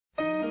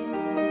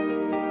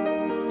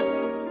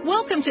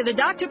Welcome to the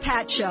Dr.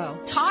 Pat Show.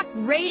 Talk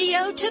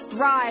radio to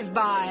thrive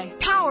by.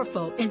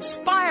 Powerful,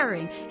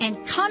 inspiring,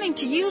 and coming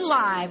to you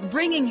live,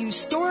 bringing you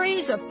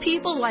stories of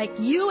people like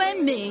you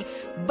and me,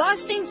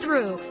 busting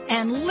through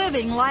and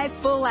living life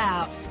full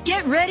out.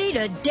 Get ready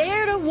to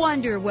dare to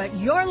wonder what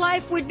your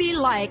life would be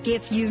like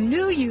if you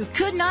knew you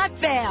could not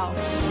fail.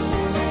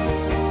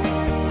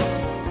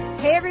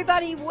 Hey,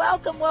 everybody.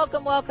 Welcome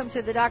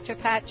to the Dr.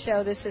 Pat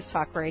Show. This is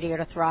Talk Radio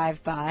to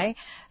Thrive By.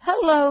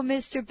 Hello,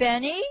 Mr.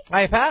 Benny.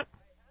 Hi, Pat.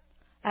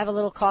 I have a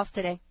little cough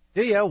today.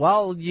 Do you?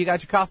 Well, you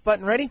got your cough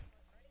button ready?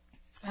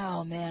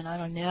 Oh, man, I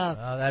don't know.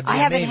 Oh, that'd be I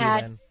haven't maybe,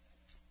 had, then.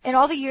 in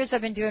all the years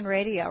I've been doing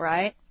radio,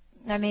 right?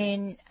 I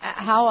mean,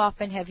 how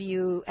often have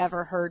you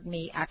ever heard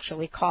me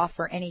actually cough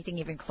or anything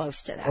even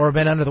close to that? Or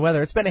been under the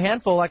weather. It's been a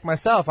handful like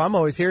myself. I'm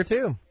always here,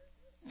 too.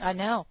 I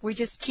know. We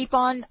just keep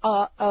on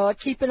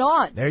keeping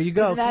on. There you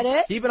go. Isn't that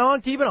it? Keep it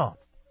on, keep it on.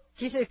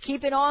 She said,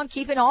 keep it on,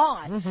 keep it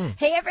on. Mm-hmm.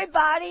 Hey,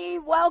 everybody,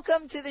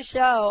 welcome to the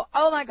show.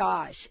 Oh, my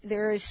gosh,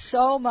 there is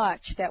so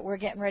much that we're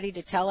getting ready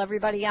to tell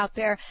everybody out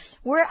there.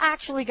 We're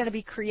actually going to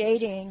be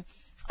creating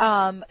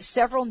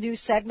several new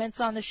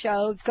segments on the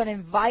show. It's going to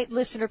invite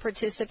listener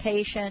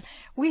participation.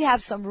 We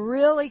have some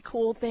really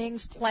cool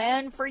things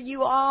planned for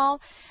you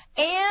all,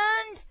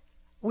 and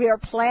we are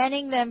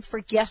planning them for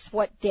guess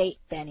what date,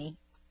 Benny?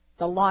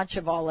 The launch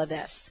of all of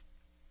this.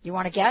 You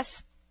want to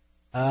guess?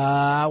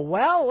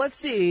 Well, let's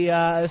see.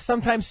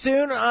 Sometime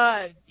soon,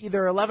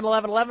 either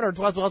 11/11/11 or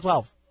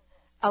 12/12/12.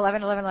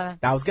 11/11/11.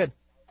 That was good.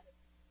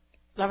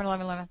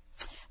 11/11/11.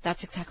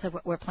 That's exactly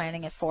what we're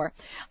planning it for.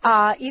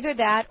 Either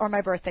that or my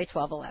birthday,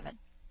 12/11.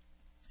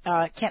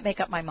 Can't make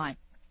up my mind.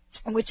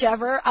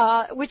 Whichever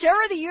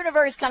the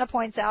universe kind of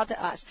points out to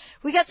us.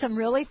 We got some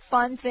really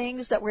fun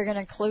things that we're going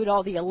to include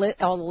all the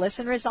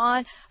listeners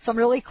on. Some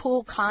really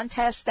cool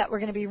contests that we're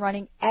going to be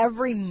running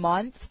every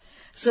month.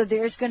 So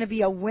there's going to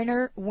be a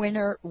winner,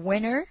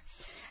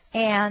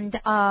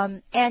 and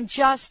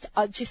just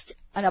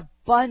an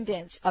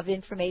abundance of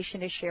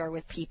information to share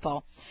with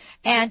people.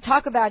 And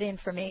talk about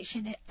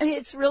information.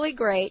 It's really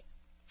great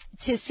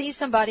to see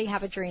somebody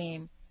have a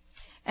dream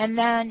and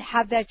then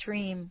have that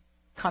dream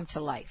come to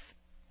life.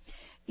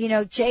 You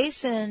know,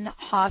 Jason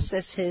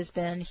Hofsess has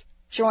been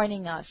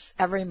joining us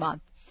every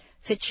month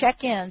to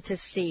check in to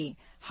see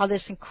how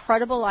this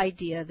incredible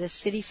idea, this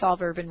City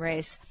Solve Urban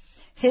Race,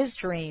 his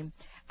dream,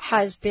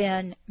 has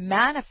been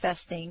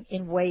manifesting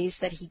in ways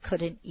that he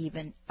couldn't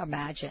even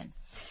imagine.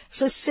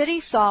 So City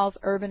Solve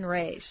Urban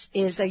Race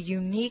is a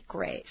unique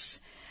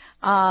race.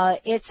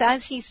 It's,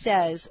 as he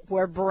says,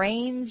 where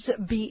brains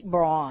beat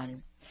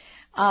brawn.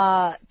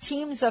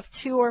 Teams of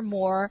two or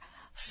more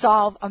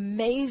solve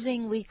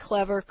amazingly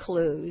clever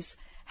clues,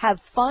 have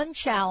fun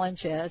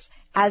challenges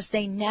as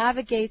they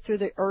navigate through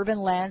the urban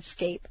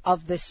landscape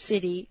of the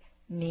city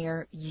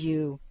near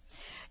you.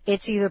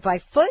 It's either by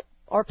foot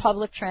or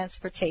public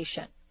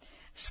transportation.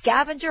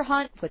 Scavenger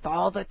hunt with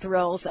all the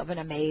thrills of an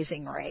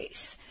amazing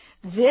race.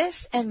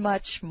 This and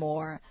much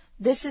more.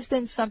 This has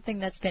been something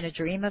that's been a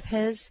dream of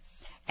his,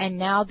 and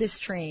now this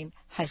dream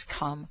has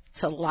come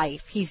to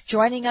life. He's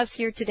joining us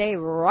here today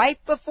right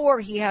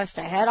before he has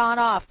to head on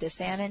off to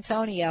San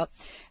Antonio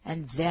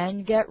and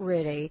then get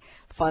ready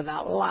for the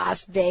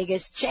Las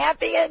Vegas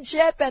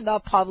Championship and the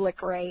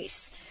public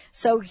race.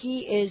 So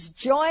he is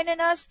joining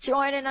us,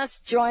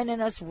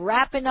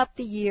 wrapping up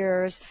the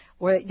year.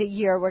 We're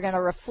going to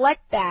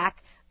reflect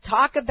back,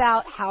 talk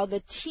about how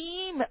the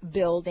team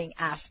building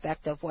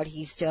aspect of what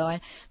he's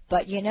doing.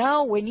 But, you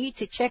know, we need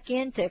to check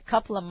into a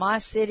couple of my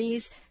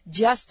cities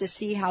just to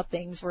see how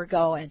things were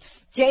going.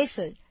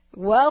 Jason,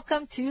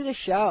 welcome to the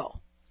show.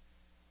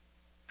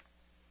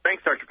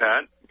 Thanks, Dr.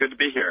 Pat. Good to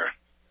be here.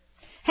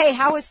 Hey,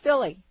 how was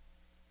Philly?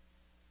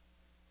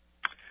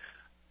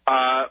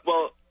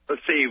 Well,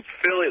 let's see.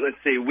 Philly,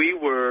 we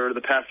were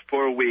the past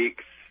 4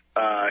 weeks,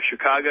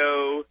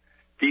 Chicago,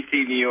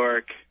 D.C., New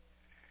York,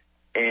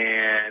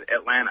 and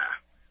Atlanta.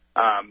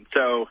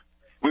 So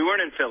we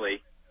weren't in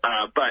Philly,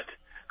 but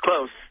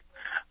close.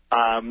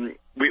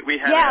 We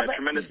had a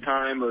tremendous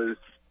time. Go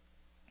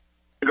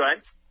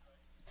ahead.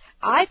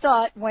 I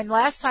thought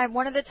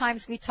one of the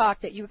times we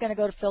talked that you were going to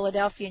go to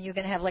Philadelphia and you were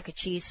going to have like a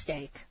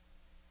cheesesteak.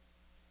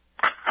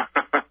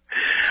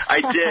 I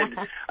did.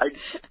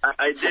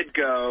 I did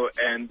go,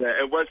 and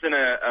it wasn't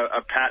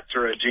a Pat's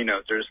or a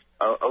Gino's. There's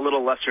a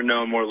little lesser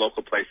known, more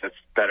local place that's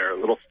better, a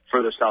little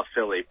further south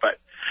Philly. But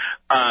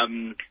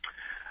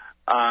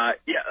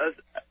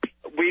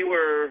we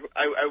were.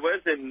 I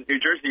was in New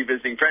Jersey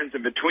visiting friends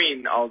in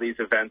between all these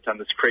events on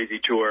this crazy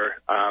tour.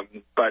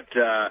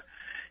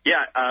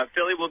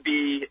 Philly will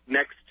be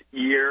next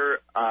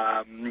year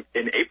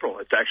in April.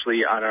 It's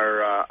actually on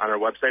our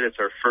website. It's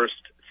our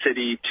first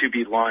city to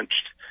be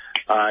launched.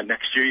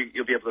 Next year,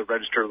 you'll be able to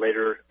register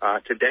later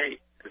today,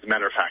 as a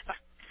matter of fact.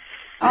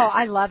 Oh,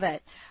 I love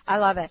it.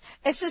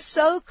 This is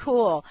so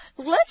cool.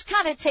 Let's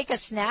kind of take a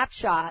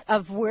snapshot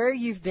of where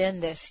you've been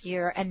this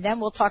year, and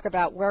then we'll talk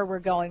about where we're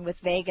going with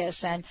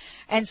Vegas and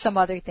some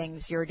other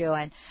things you're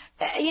doing.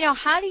 You know,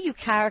 how do you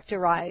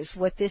characterize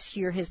what this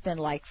year has been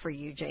like for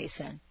you,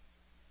 Jason?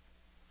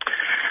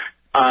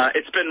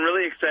 It's been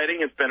really exciting.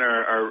 It's been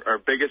our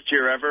biggest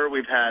year ever.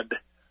 We've had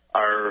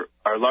our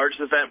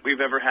largest event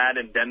we've ever had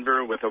in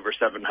Denver with over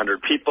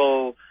 700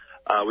 people.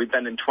 We've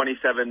been in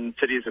 27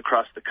 cities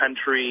across the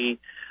country.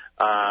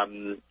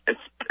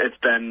 It's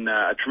been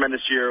a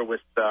tremendous year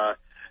with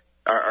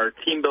our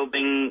team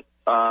building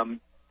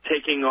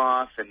taking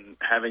off and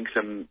having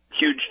some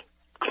huge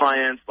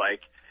clients like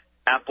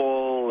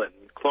Apple and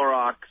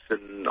Clorox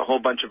and a whole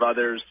bunch of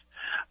others.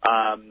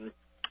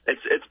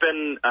 It's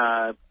been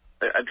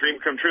a dream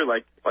come true,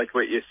 like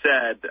what you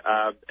said,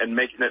 and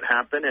making it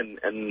happen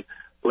and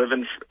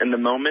living in the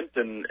moment.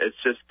 And it's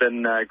just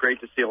been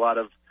great to see a lot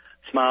of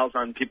smiles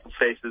on people's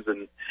faces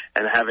and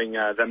having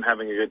them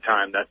having a good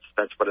time.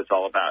 That's what it's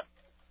all about.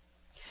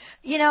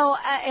 You know,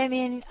 I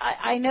mean,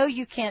 I know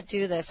you can't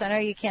do this. I know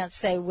you can't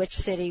say which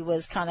city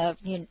was kind of,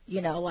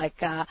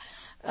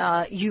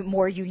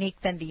 more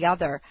unique than the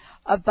other.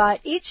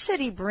 But each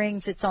city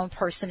brings its own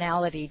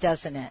personality,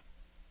 doesn't it?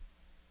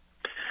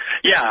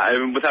 Yeah, I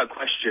mean, without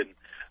question.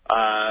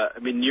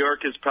 New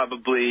York is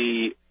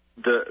probably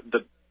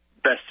the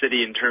best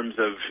city in terms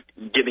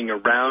of getting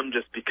around,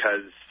 just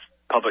because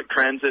public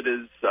transit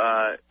is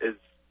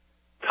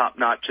top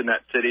notch in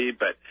that city.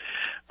 But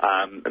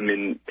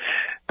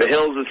the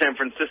hills of San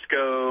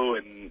Francisco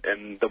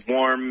and the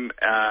warm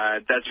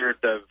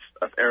desert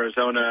of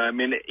Arizona. I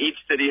mean, each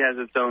city has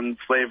its own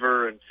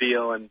flavor and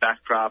feel and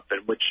backdrop,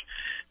 and which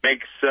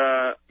makes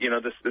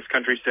this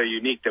country so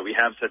unique that we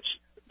have such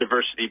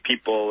diversity,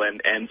 people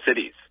and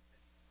cities.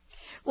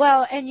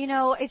 Well, and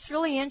it's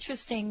really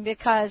interesting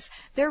because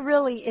there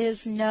really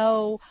is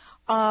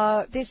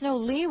there's no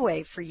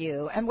leeway for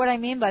you. And what I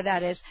mean by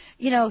that is,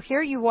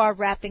 here you are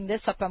wrapping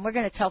this up, and we're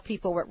going to tell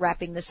people what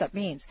wrapping this up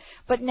means.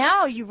 But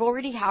now you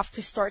already have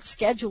to start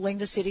scheduling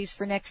the cities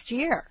for next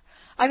year.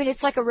 I mean,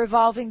 it's like a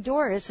revolving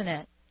door, isn't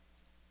it?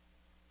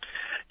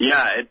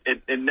 Yeah,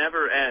 it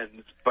never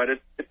ends, but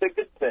it's a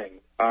good thing.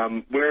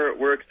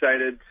 We're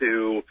excited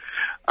to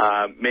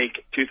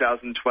make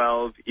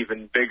 2012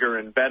 even bigger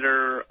and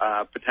better,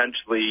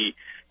 potentially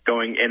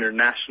going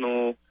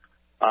international.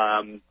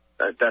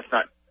 That's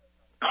not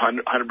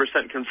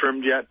 100%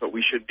 confirmed yet, but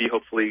we should be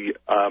hopefully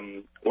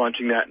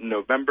launching that in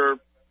November,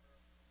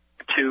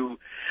 to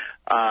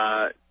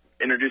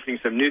introducing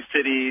some new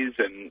cities,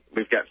 and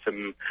we've got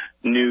some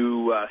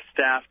new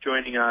staff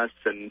joining us.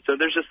 And so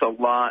there's just a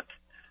lot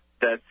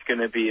that's going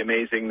to be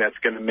amazing, that's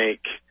going to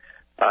make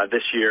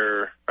this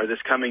year, or this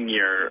coming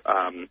year,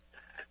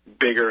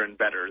 bigger and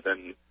better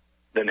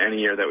than any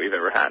year that we've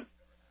ever had.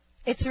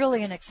 It's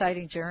really an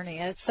exciting journey,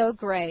 and it's so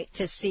great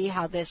to see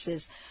how this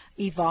has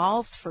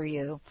evolved for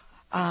you.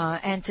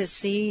 And to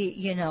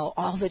see,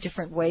 all the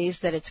different ways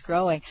that it's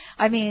growing.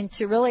 I mean,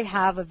 to really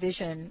have a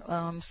vision,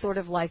 sort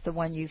of like the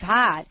one you've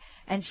had,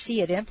 and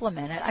see it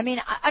implemented. I mean,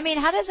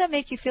 how does that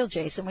make you feel,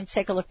 Jason, when you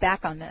take a look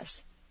back on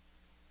this?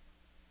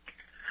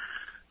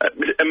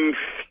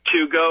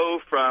 To go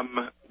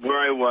from where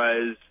I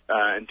was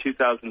in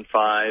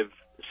 2005,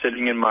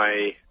 sitting in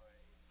my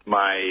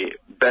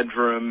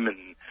bedroom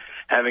and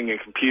having a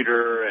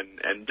computer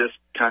and just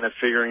kind of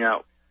figuring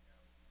out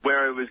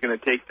where I was going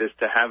to take this,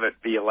 to have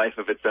it be a life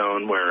of its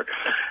own, where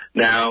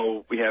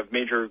now we have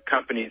major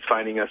companies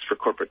finding us for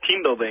corporate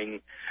team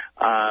building.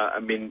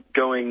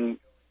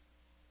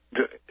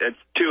 It's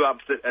two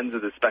opposite ends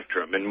of the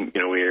spectrum. And,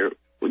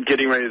 we're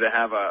getting ready to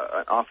have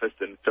an office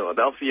in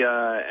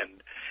Philadelphia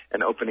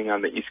and opening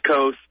on the East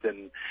Coast.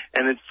 And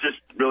it's just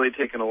really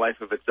taken a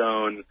life of its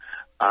own.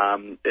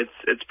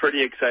 It's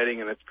pretty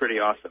exciting, and it's pretty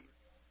awesome.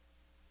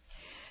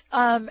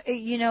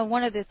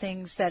 One of the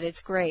things that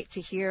it's great to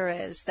hear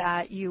is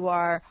that you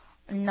are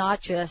not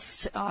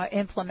just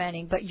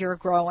implementing, but you're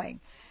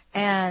growing.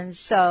 And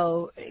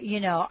so,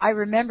 I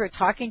remember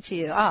talking to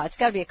you, it's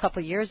got to be a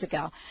couple years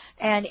ago,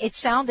 and it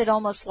sounded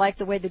almost like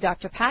the way the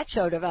Dr. Pat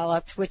show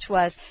developed, which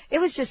was, it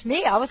was just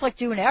me. I was like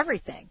doing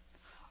everything,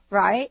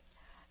 right?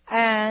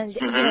 And,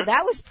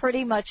 that was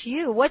pretty much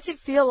you. What's it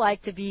feel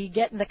like to be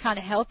getting the kind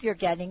of help you're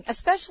getting,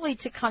 especially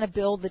to kind of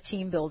build the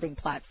team building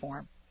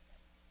platform?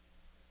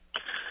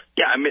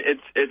 Yeah, I mean,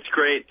 it's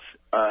great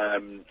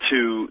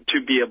to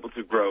be able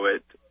to grow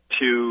it,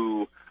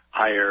 to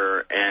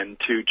hire, and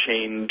to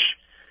change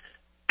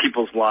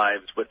people's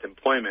lives with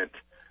employment,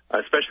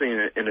 especially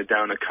in a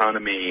down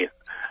economy.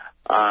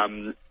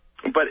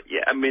 But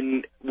yeah, I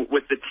mean,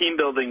 with the team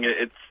building,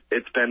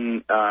 it's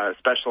been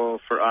special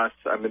for us.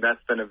 I mean,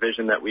 that's been a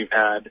vision that we've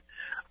had,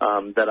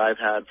 that I've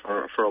had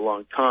for a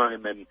long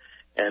time,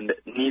 and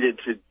needed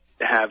to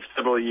have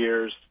several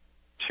years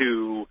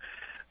to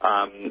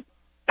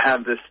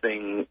have this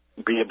thing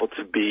be able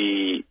to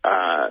be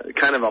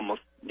kind of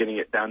almost getting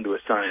it down to a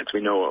science.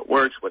 We know what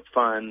works, what's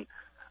fun,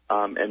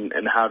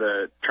 and how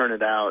to turn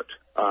it out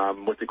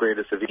with the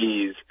greatest of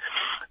ease.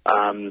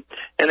 And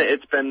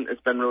it's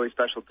been really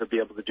special to be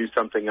able to do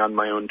something on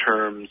my own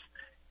terms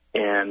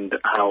and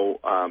how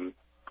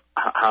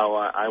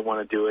I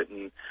want to do it.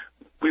 And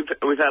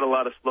we've had a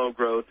lot of slow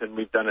growth, and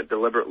we've done it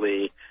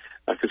deliberately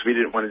because we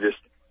didn't want to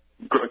just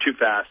grow too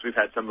fast. We've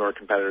had some of our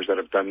competitors that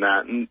have done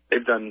that, and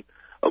they've done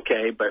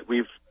okay, but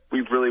we've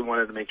we've really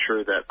wanted to make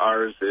sure that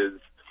ours is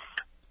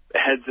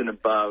heads and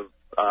above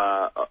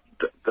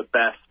the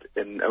best,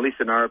 at least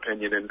in our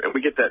opinion. And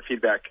we get that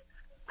feedback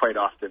quite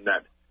often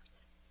that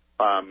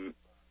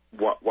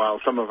while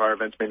some of our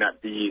events may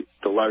not be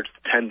the largest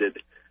attended,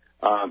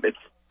 it's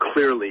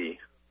clearly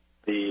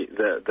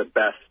the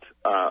best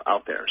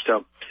out there.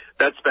 So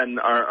that's been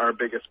our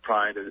biggest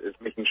pride is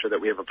making sure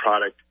that we have a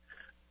product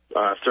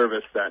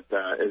service that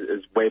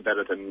is way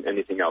better than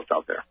anything else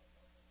out there.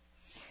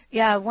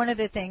 Yeah, one of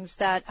the things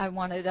that I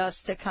wanted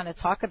us to kind of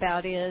talk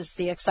about is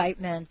the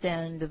excitement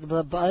and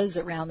the buzz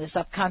around this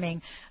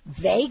upcoming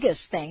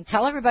Vegas thing.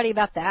 Tell everybody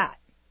about that.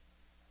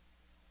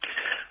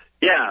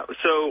 Yeah,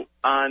 so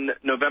on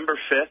November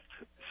 5th,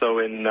 so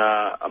in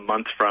a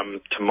month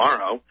from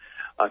tomorrow,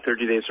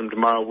 30 days from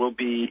tomorrow, we'll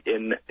be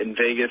in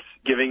Vegas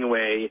giving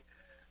away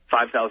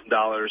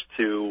 $5,000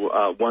 to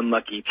one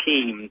lucky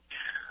team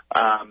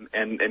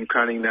and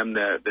crowning them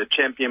the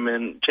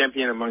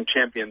champion among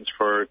champions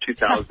for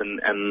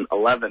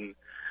 2011.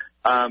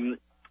 And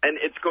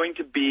it's going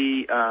to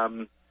be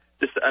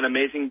just an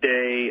amazing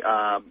day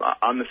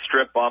on the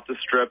Strip, off the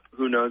Strip.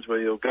 Who knows where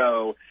you'll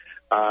go.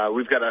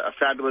 We've got a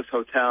fabulous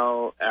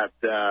hotel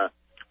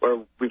where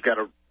we've got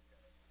a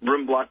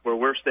room block where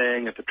we're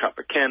staying at the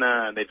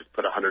Tropicana, and they just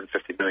put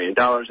 $150 million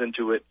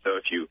into it. So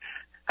if you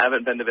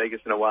haven't been to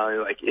Vegas in a while,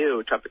 you're like,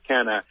 ew,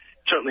 Tropicana. It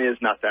certainly is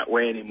not that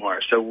way anymore.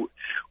 So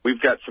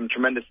we've got some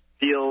tremendous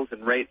deals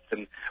and rates,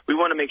 and we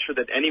want to make sure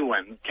that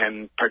anyone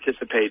can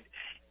participate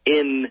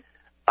in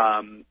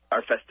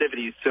our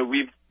festivities. So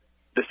we've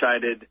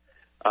decided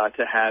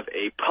to have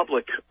a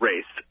public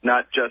race,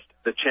 not just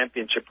the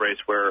championship race,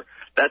 where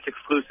that's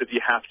exclusive. You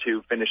have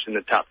to finish in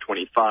the top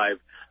 25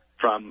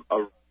 from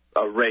a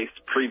race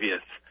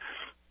previous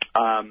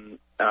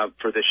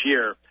for this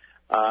year.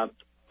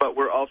 But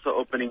we're also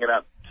opening it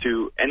up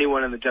to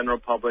anyone in the general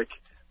public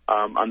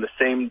on the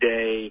same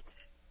day,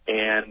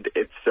 and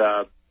it's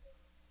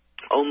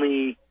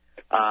only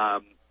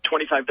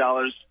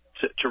 $25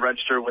 to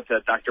register with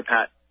a Dr.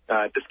 Pat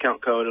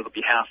discount code. It'll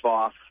be half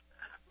off.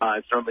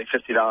 It's normally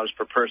 $50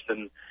 per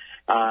person.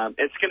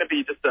 It's going to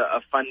be just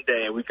a fun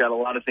day. We've got a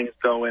lot of things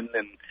going,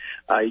 and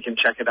you can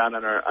check it out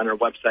on our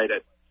website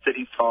at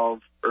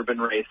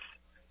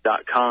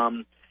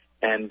citysolveurbanrace.com.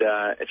 And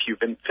if you've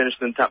been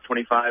finished in the top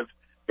 25,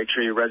 make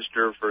sure you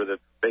register for the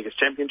Vegas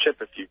Championship.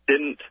 If you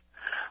didn't,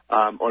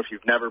 or if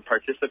you've never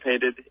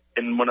participated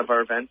in one of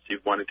our events,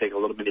 you want to take a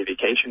little mini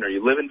vacation, or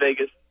you live in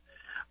Vegas,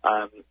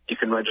 you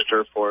can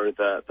register for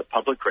the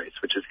public race,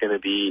 which is going to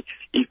be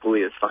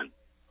equally as fun.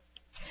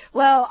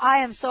 Well,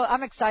 I'm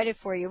excited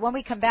for you. When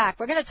we come back,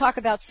 we're going to talk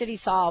about City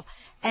Solve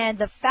and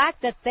the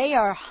fact that they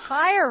are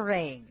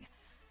hiring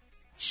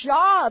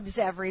jobs,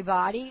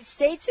 everybody.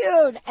 Stay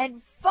tuned,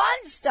 and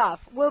fun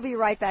stuff. We'll be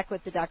right back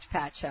with the Dr.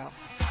 Pat Show.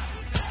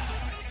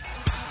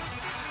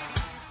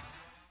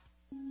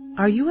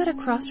 Are you at a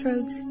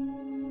crossroads?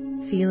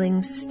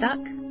 Feeling stuck?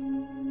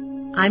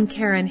 I'm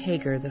Karen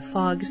Hager, the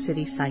Fog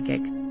City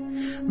Psychic.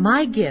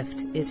 My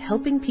gift is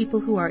helping people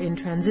who are in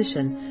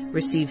transition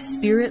receive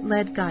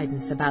spirit-led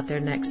guidance about their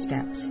next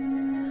steps.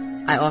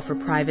 I offer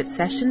private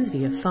sessions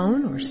via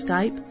phone or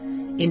Skype,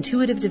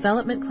 intuitive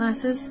development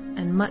classes,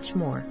 and much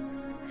more.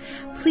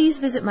 Please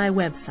visit my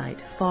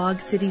website,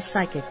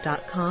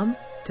 fogcitypsychic.com,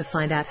 to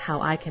find out how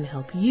I can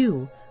help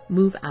you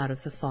move out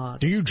of the fog.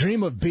 Do you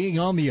dream of being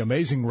on the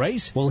Amazing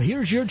Race? Well,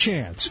 here's your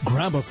chance.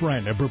 Grab a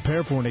friend and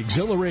prepare for an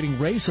exhilarating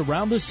race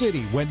around the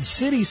city when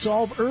City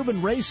Solve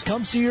Urban Race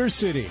comes to your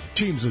city.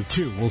 Teams of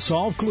 2 will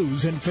solve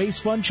clues and face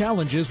fun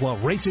challenges while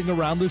racing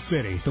around the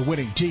city. The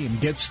winning team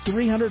gets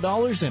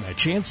 $300 and a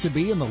chance to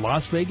be in the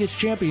Las Vegas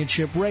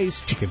Championship race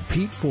to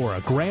compete for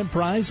a grand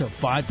prize of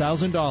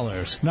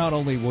 $5,000. Not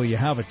only will you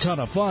have a ton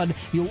of fun,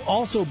 you'll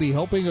also be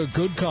helping a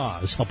good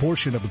cause. A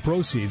portion of the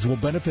proceeds will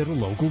benefit a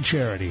local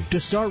charity. To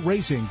start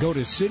racing, go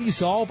to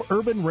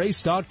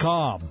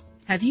citysolveurbanrace.com.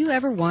 Have you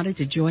ever wanted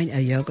to join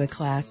a yoga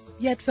class,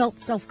 yet felt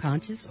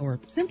self-conscious or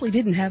simply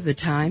didn't have the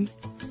time?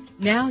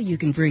 Now you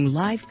can bring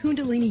live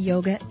Kundalini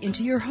Yoga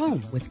into your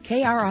home with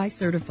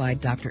KRI-certified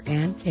Dr.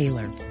 Ann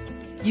Taylor.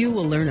 You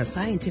will learn a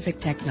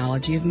scientific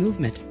technology of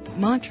movement,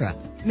 mantra,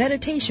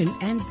 meditation,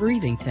 and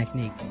breathing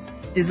techniques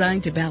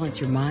designed to balance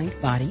your mind,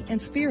 body,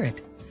 and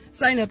spirit.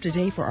 Sign up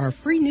today for our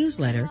free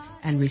newsletter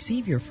and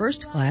receive your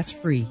first class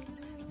free.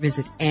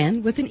 Visit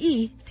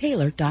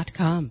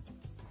Taylor.com.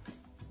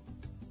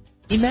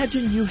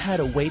 Imagine you had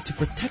a way to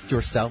protect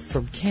yourself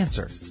from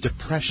cancer,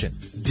 depression,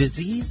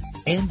 disease,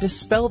 and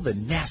dispel the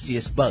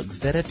nastiest bugs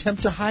that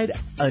attempt to hide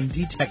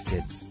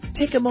undetected.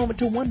 Take a moment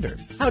to wonder,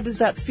 how does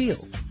that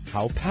feel?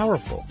 How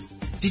powerful?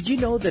 Did you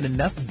know that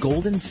enough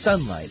golden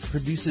sunlight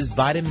produces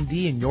vitamin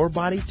D in your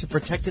body to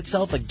protect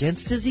itself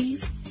against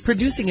disease?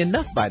 Producing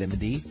enough vitamin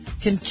D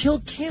can kill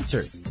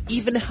cancer,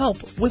 even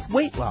help with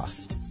weight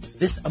loss.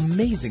 This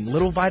amazing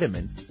little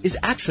vitamin is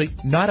actually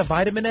not a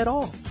vitamin at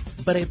all,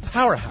 but a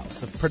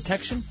powerhouse of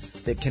protection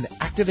that can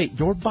activate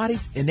your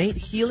body's innate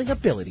healing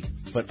ability,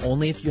 but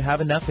only if you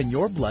have enough in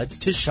your blood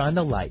to shine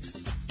the light.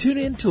 Tune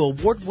in to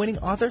award-winning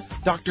author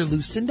Dr.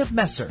 Lucinda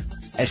Messer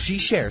as she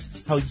shares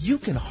how you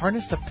can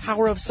harness the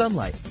power of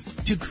sunlight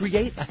to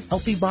create a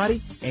healthy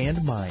body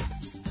and mind.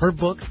 Her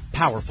book,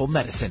 Powerful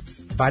Medicine,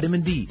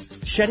 Vitamin D,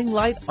 Shedding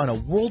Light on a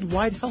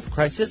Worldwide Health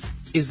Crisis,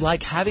 is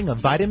like having a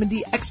vitamin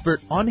D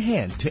expert on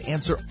hand to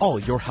answer all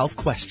your health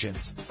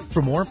questions.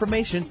 For more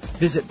information,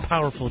 visit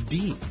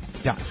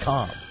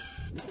PowerfulD.com.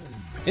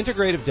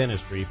 Integrative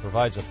Dentistry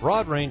provides a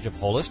broad range of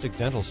holistic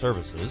dental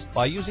services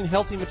by using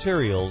healthy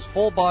materials,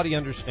 whole body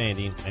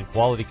understanding, and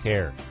quality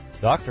care.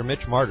 Dr.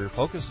 Mitch Martyr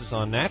focuses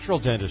on natural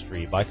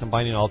dentistry by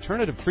combining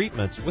alternative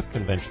treatments with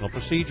conventional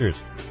procedures.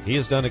 He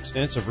has done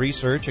extensive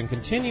research and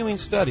continuing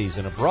studies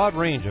in a broad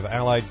range of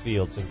allied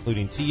fields,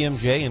 including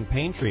TMJ and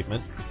pain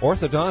treatment,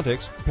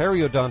 orthodontics,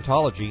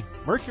 periodontology,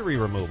 mercury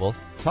removal,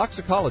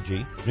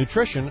 toxicology,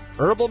 nutrition,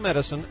 herbal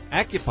medicine,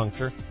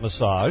 acupuncture,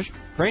 massage,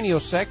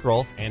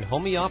 craniosacral, and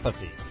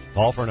homeopathy.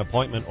 Call for an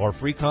appointment or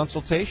free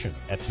consultation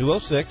at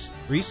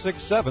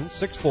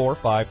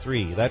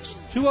 206-367-6453. That's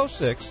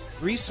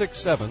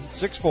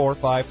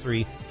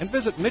 206-367-6453. And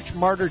visit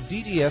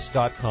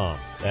MitchMartyrDDS.com.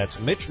 That's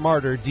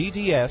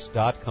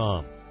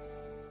MitchMartyrDDS.com.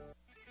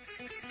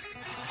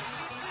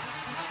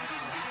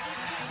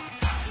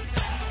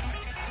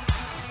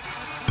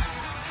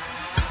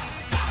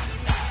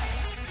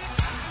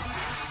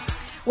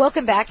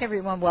 Welcome back,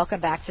 everyone. Welcome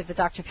back to the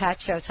Dr. Pat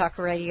Show, Talk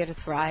Radio to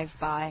Thrive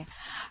By.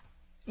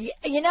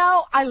 You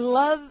know, I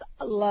love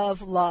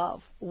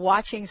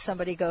watching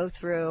somebody go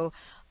through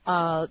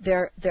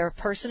their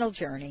personal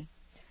journey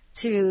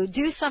to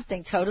do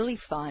something totally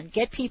fun,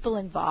 get people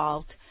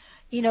involved,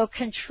 you know,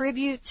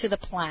 contribute to the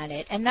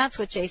planet, and that's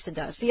what Jason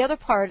does. The other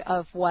part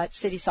of what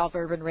City Solve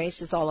Urban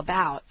Race is all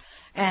about,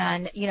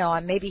 and, you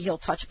know, maybe he'll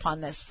touch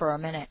upon this for a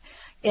minute,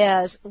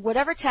 is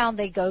whatever town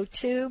they go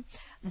to,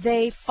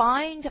 they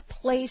find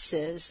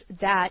places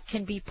that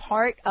can be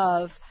part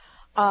of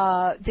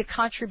the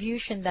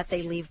contribution that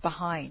they leave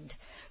behind.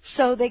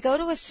 So they go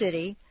to a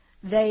city,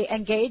 they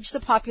engage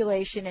the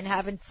population in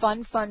having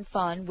fun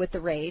with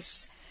the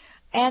race,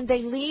 and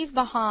they leave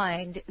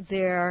behind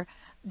their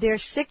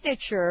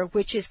signature,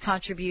 which is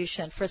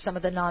contribution for some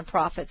of the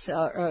nonprofits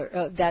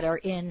that are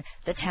in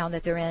the town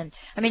that they're in.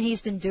 I mean,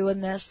 he's been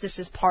doing this. This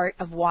is part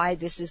of why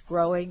this is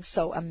growing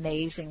so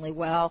amazingly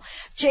well.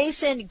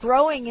 Jason,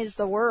 growing is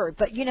the word,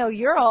 but, you know,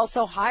 you're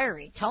also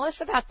hiring. Tell us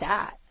about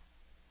that.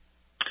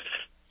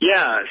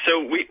 Yeah,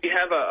 so we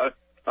have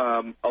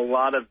a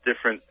lot of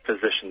different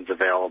positions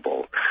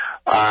available.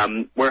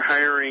 We're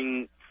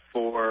hiring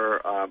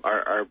for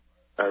our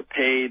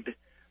paid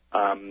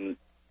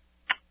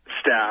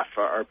staff.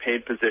 Our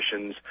paid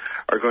positions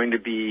are going to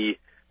be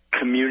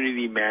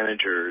community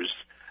managers,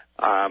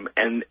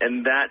 and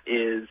that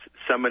is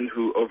someone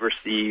who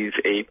oversees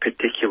a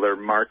particular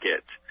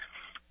market.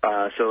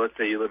 So let's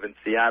say you live in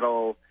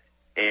Seattle,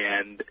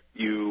 and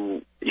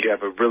you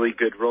have a really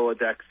good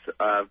Rolodex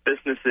of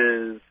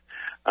businesses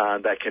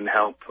that can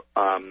help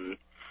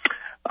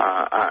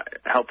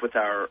with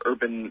our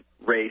urban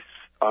race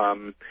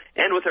and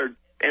with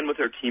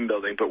our team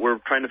building. But we're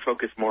trying to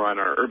focus more on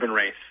our urban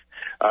race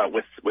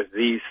with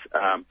these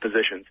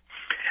positions,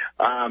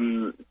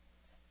 and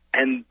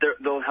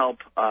they'll help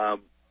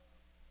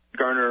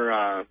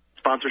garner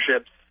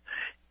sponsorships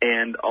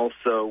and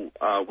also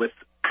with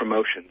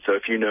promotion. So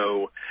if you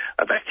know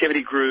of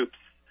activity groups,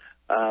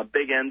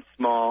 big and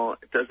small,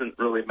 it doesn't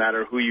really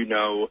matter who you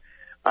know.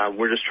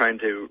 We're just trying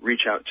to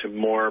reach out to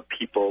more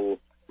people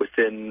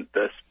within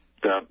those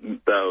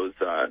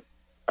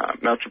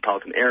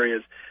metropolitan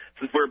areas.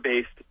 Since we're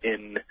based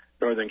in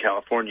Northern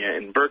California,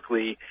 in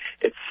Berkeley,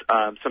 it's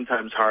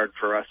sometimes hard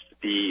for us to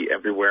be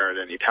everywhere at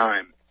any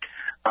time.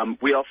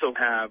 We also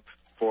have,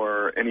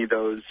 for any of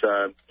those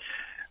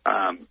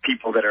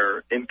people that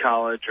are in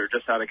college or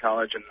just out of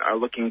college and are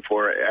looking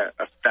for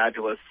a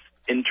fabulous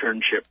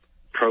internship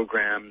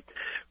program,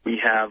 we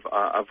have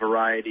a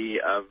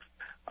variety of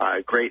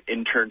great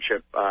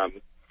internship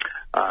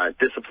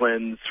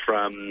disciplines,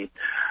 from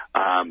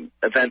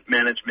event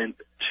management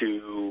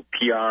to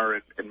PR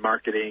and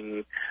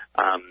marketing,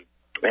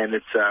 and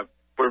it's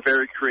we're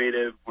very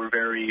creative, we're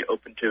very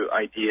open to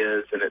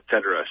ideas, and et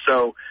cetera.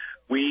 So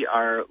we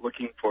are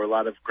looking for a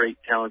lot of great,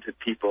 talented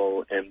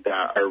people, and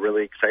are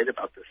really excited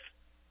about this.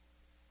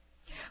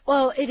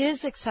 Well, it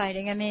is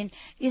exciting. I mean,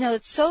 you know,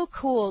 it's so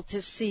cool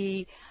to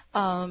see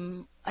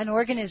an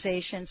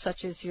organization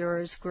such as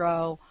yours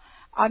grow.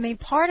 I mean,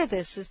 part of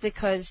this is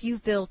because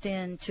you've built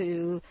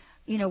into,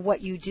 you know,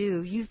 what you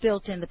do. You've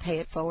built in the pay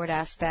it forward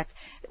aspect.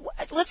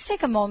 Let's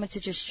take a moment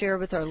to just share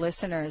with our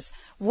listeners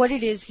what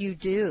it is you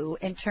do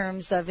in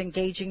terms of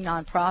engaging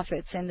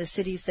nonprofits in the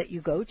cities that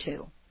you go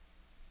to.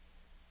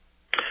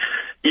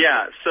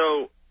 Yeah,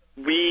 so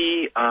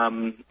we,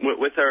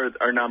 with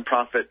our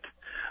nonprofit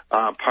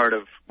part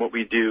of what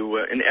we do,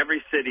 in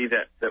every city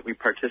that we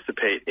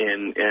participate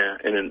in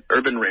an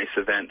urban race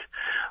event,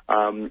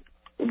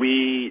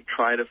 we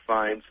try to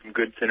find some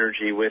good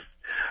synergy with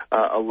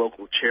a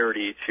local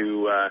charity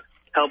to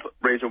help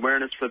raise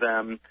awareness for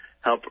them,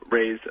 help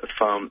raise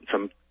some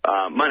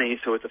money,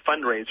 so it's a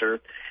fundraiser.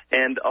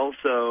 And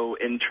also,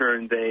 in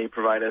turn, they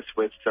provide us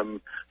with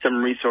some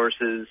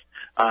resources,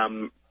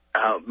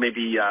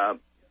 maybe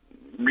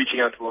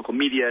reaching out to local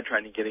media,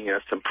 trying to getting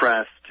us some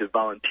press, to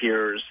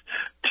volunteers,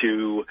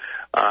 to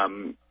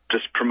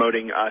just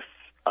promoting us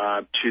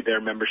to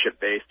their membership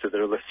base, to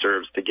their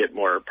listservs, to get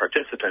more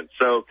participants.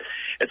 So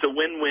it's a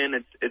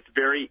win-win. It's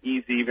very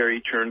easy,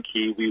 very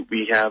turnkey.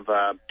 We have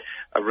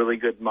a really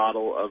good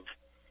model of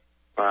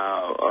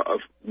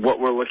what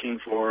we're looking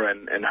for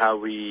and how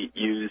we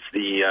use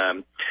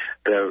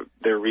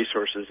their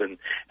resources,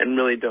 and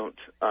really don't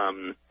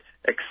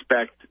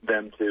expect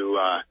them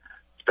to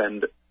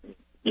spend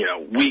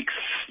weeks,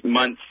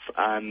 months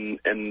on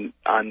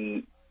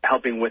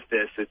helping with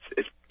this.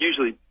 It's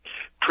usually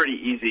pretty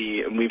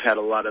easy, and we've had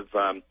a lot of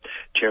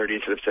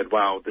charities that have said,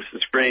 "Wow, this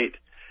is great.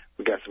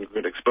 We got some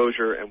good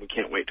exposure, and we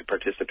can't wait to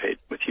participate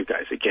with you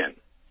guys again."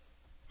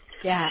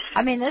 Yeah,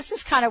 I mean, this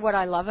is kind of what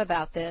I love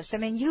about this. I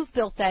mean, you've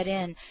built that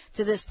in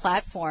to this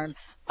platform,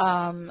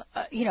 from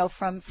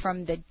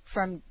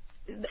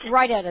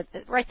right at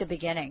the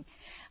beginning,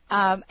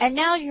 and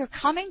now you're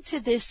coming to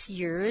this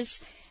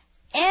year's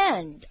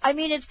end. I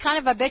mean, it's kind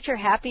of, I bet you're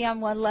happy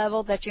on one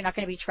level that you're not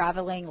going to be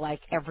traveling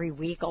like every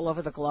week all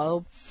over the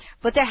globe,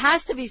 but there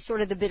has to be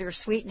sort of the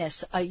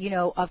bittersweetness,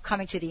 of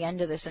coming to the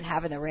end of this and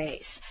having the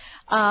race.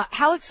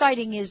 How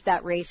exciting is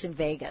that race in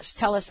Vegas?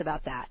 Tell us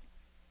about that.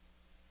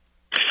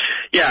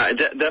 Yeah,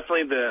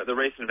 definitely the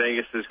race in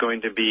Vegas is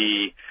going to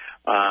be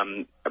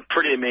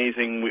pretty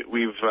amazing.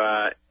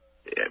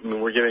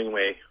 We're giving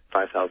away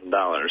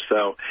 $5,000.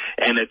 So,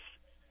 and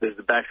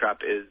the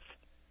backdrop is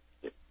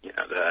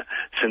the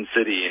Sin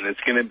City, and it's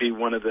going to be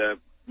one of the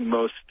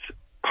most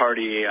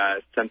party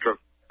central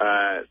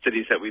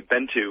cities that we've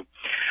been to.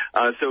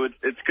 So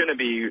it's going to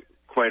be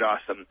quite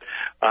awesome.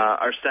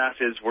 Our staff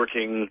is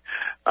working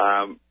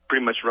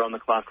pretty much around the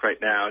clock right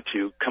now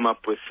to come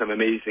up with some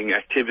amazing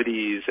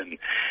activities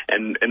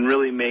and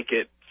really make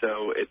it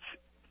so it's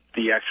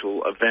the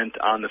actual event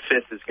on the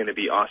 5th is going to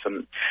be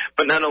awesome.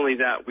 But not only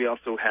that, we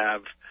also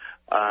have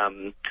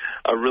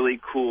a really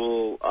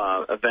cool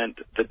event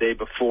the day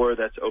before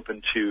that's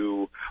open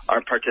to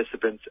our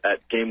participants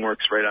at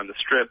GameWorks right on the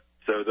Strip.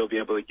 So they'll be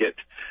able to get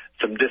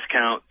some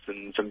discounts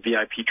and some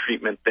VIP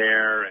treatment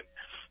there.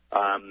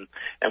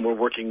 And we're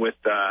working with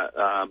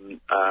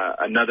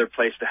another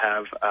place to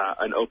have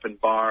an open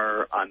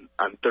bar on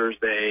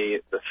Thursday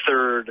the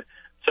 3rd.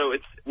 So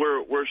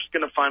we're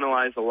going to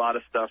finalize a lot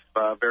of stuff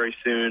very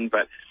soon,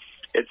 but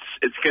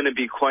it's going to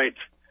be quite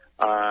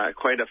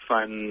a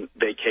fun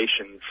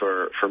vacation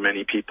for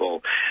many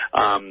people,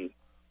 and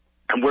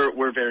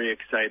we're very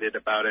excited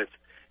about it,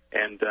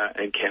 and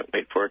can't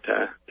wait for it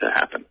to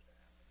happen.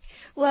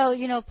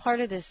 Well, part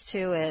of this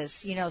too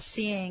is,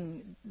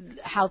 seeing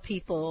how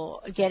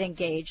people get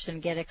engaged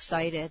and get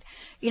excited.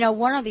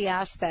 One of the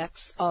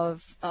aspects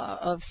of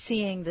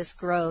seeing this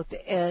growth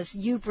is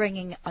you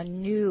bringing a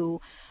new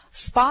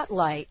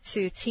spotlight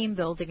to team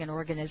building and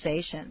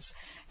organizations.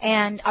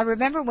 And I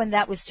remember when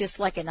that was just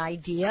like an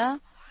idea,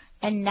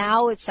 and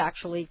now it's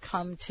actually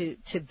come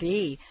to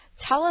be.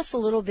 Tell us a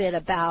little bit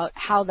about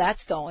how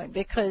that's going,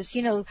 because,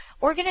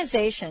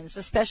 organizations,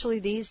 especially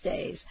these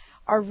days,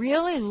 are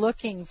really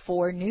looking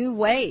for new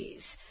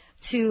ways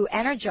to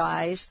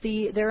energize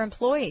their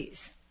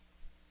employees.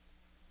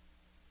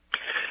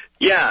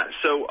 Yeah,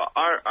 so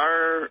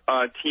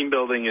our team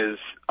building is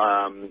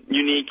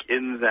unique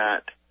in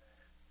that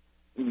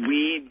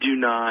we do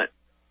not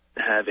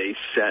have a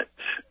set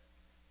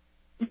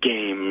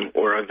game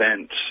or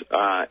event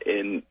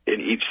in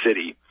each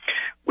city.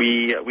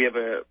 We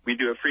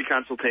do a free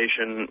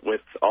consultation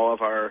with all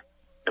of our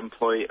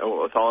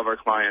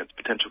clients,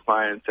 potential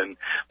clients, and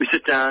we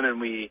sit down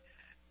and we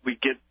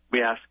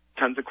ask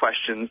tons of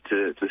questions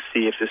to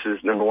see if this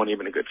is, number one,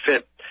 even a good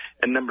fit,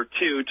 and number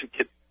two, to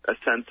get a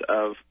sense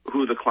of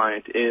who the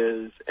client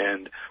is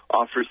and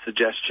offer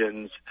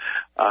suggestions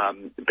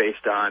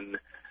based on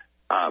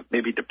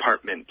maybe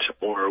department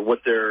or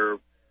what they're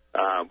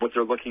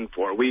looking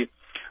for.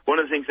 One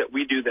of the things that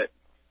we do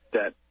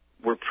that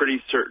we're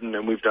pretty certain,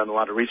 and we've done a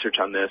lot of research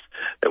on this,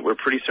 that we're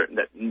pretty certain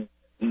that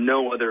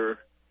no other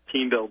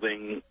team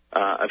building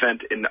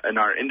event in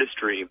our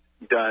industry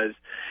does,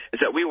 is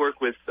that we work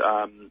with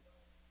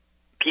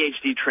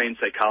PhD trained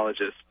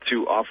psychologists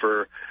to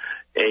offer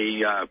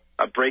a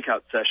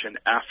breakout session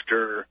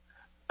after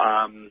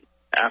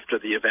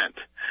the event,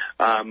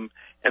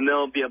 and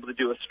they'll be able to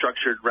do a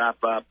structured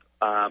wrap up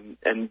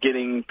and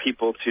getting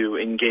people to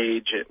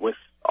engage with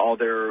all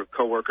their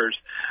coworkers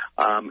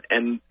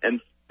and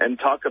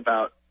talk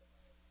about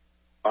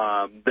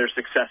their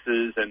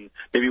successes and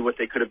maybe what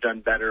they could have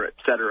done better, et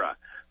cetera.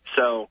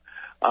 So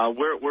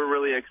we're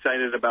really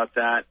excited about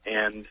that,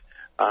 and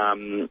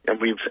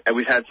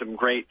we've had some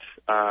great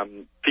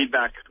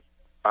feedback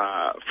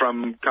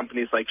from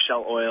companies like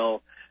Shell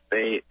Oil.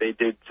 They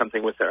did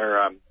something with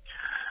their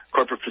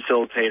corporate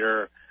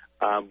facilitator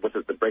with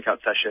the breakout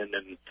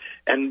session,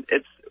 and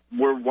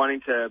we're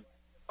wanting to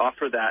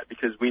offer that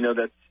because we know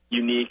that's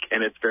unique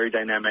and it's very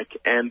dynamic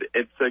and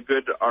it's a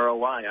good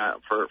ROI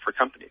for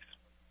companies.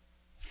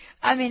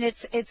 I mean,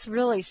 it's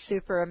really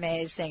super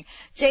amazing.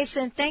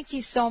 Jason, thank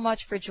you so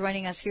much for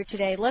joining us here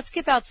today. Let's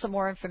give out some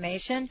more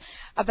information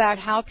about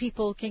how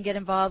people can get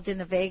involved in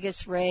the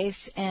Vegas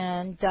race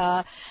and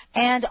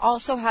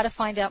also how to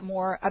find out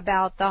more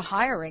about the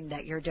hiring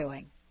that you're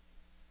doing.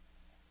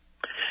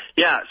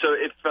 Yeah, so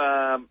if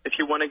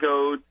you want to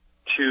go to,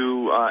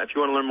 if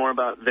you want to learn more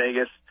about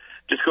Vegas,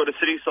 just go to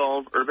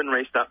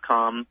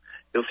citysolveurbanrace.com.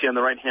 You'll see on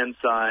the right-hand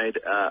side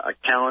a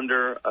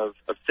calendar of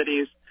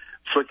cities.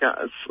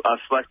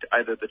 Select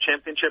either the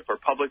championship or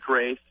public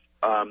race.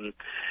 And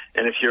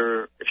if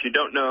you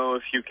don't know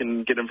if you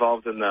can get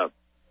involved in the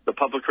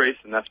public race,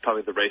 then that's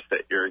probably the race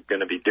that you're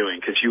going to be doing,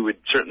 because you would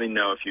certainly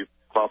know if you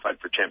qualified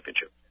for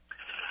championship.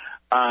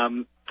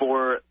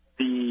 For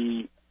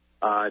the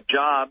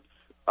jobs,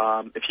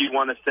 if you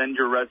want to send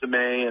your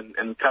resume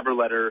and cover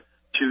letter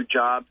to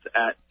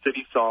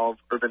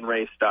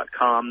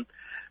jobs@citysolveurbanrace.com,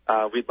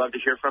 we'd love to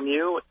hear from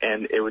you,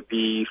 and it would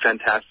be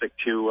fantastic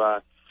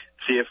to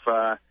see if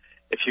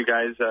you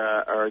guys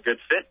are a good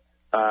fit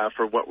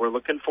for what we're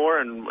looking for,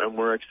 and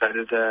we're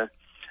excited to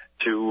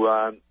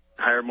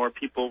hire more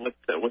people with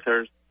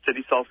our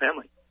City Solve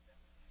family.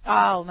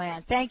 Oh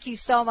man, thank you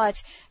so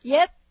much.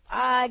 Yep.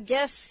 I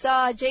guess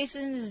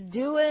Jason's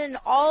doing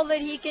all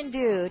that he can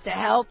do to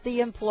help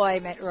the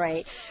employment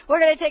rate. We're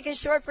going to take a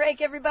short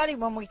break, everybody.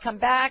 When we come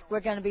back,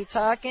 we're going to be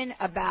talking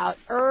about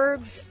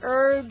herbs,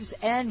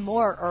 and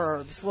more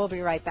herbs. We'll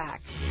be right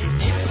back.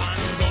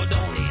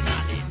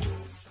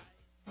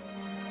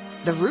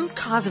 The root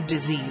cause of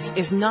disease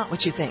is not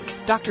what you think.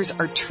 Doctors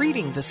are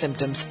treating the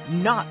symptoms,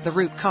 not the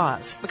root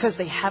cause, because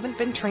they haven't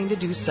been trained to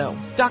do so.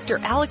 Dr.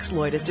 Alex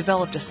Lloyd has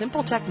developed a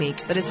simple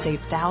technique that has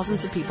saved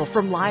thousands of people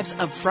from lives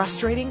of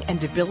frustrating and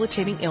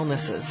debilitating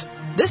illnesses.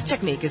 This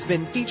technique has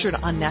been featured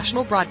on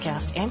national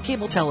broadcast and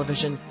cable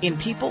television in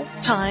People,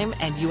 Time,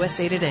 and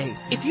USA Today.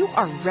 If you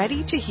are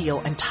ready to heal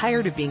and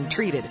tired of being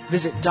treated,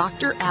 visit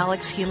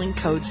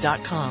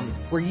dralexhealingcodes.com,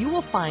 where you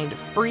will find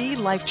free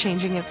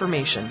life-changing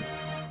information.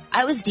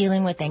 I was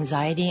dealing with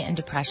anxiety and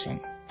depression,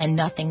 and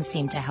nothing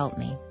seemed to help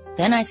me.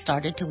 Then I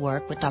started to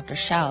work with Dr.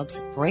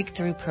 Schaub's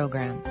Breakthrough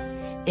Program.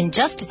 In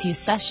just a few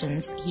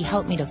sessions, he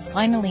helped me to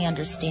finally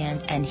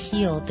understand and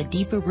heal the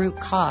deeper root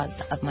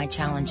cause of my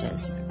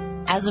challenges.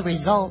 As a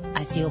result,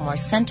 I feel more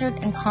centered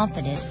and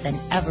confident than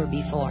ever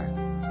before.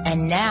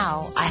 And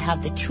now I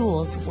have the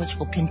tools which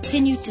will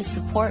continue to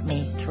support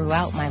me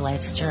throughout my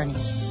life's journey.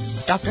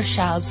 Dr.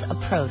 Schaub's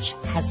approach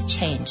has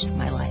changed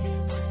my life.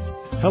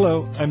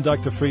 Hello, I'm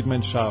Dr.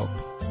 Friedman Schaub,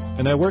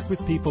 and I work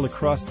with people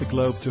across the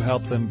globe to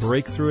help them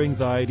break through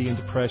anxiety and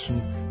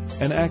depression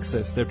and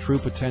access their true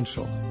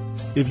potential.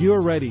 If you are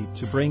ready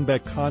to bring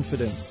back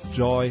confidence,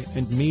 joy,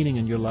 and meaning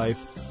in your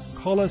life,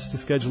 call us to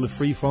schedule a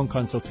free phone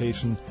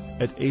consultation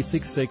at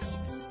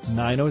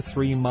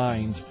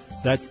 866-903-MIND.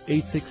 That's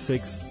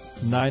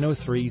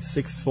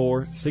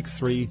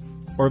 866-903-6463,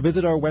 or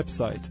visit our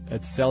website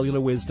at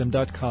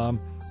cellularwisdom.com.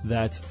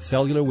 That's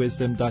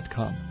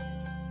cellularwisdom.com.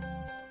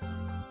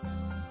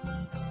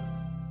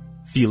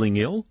 Feeling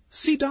ill?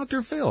 See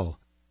Dr. Phil.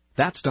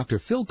 That's Dr.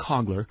 Phil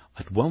Cogler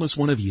at Wellness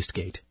One of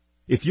Eastgate.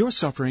 If you're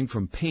suffering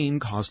from pain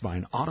caused by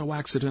an auto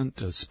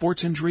accident, a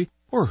sports injury,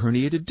 or a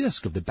herniated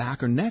disc of the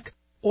back or neck,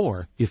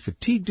 or if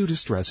fatigue due to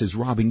stress is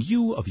robbing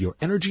you of your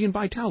energy and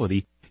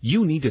vitality,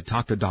 you need to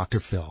talk to Dr.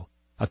 Phil,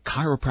 a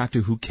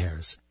chiropractor who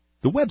cares.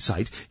 The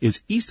website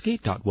is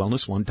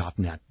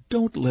eastgate.wellness1.net.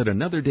 Don't let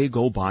another day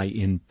go by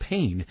in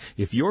pain.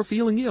 If you're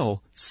feeling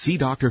ill, see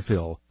Dr.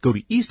 Phil. Go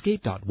to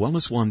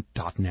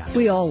eastgate.wellness1.net.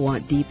 We all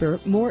want deeper,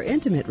 more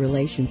intimate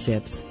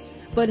relationships.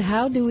 But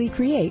how do we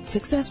create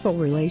successful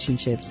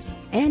relationships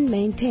and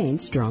maintain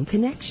strong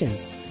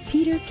connections?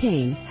 Peter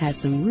Kane has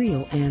some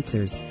real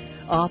answers.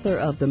 Author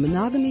of The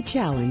Monogamy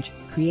Challenge,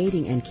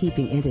 Creating and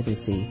Keeping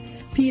Intimacy,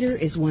 Peter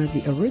is one of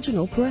the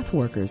original breath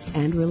workers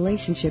and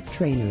relationship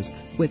trainers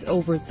with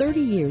over 30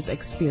 years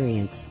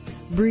experience.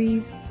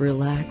 Breathe,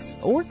 relax,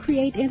 or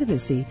create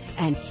intimacy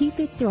and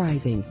keep it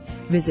thriving.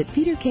 Visit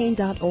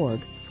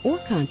peterkane.org or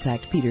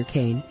contact Peter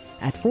Kane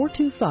at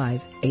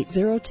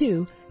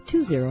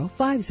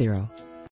 425-802-2050.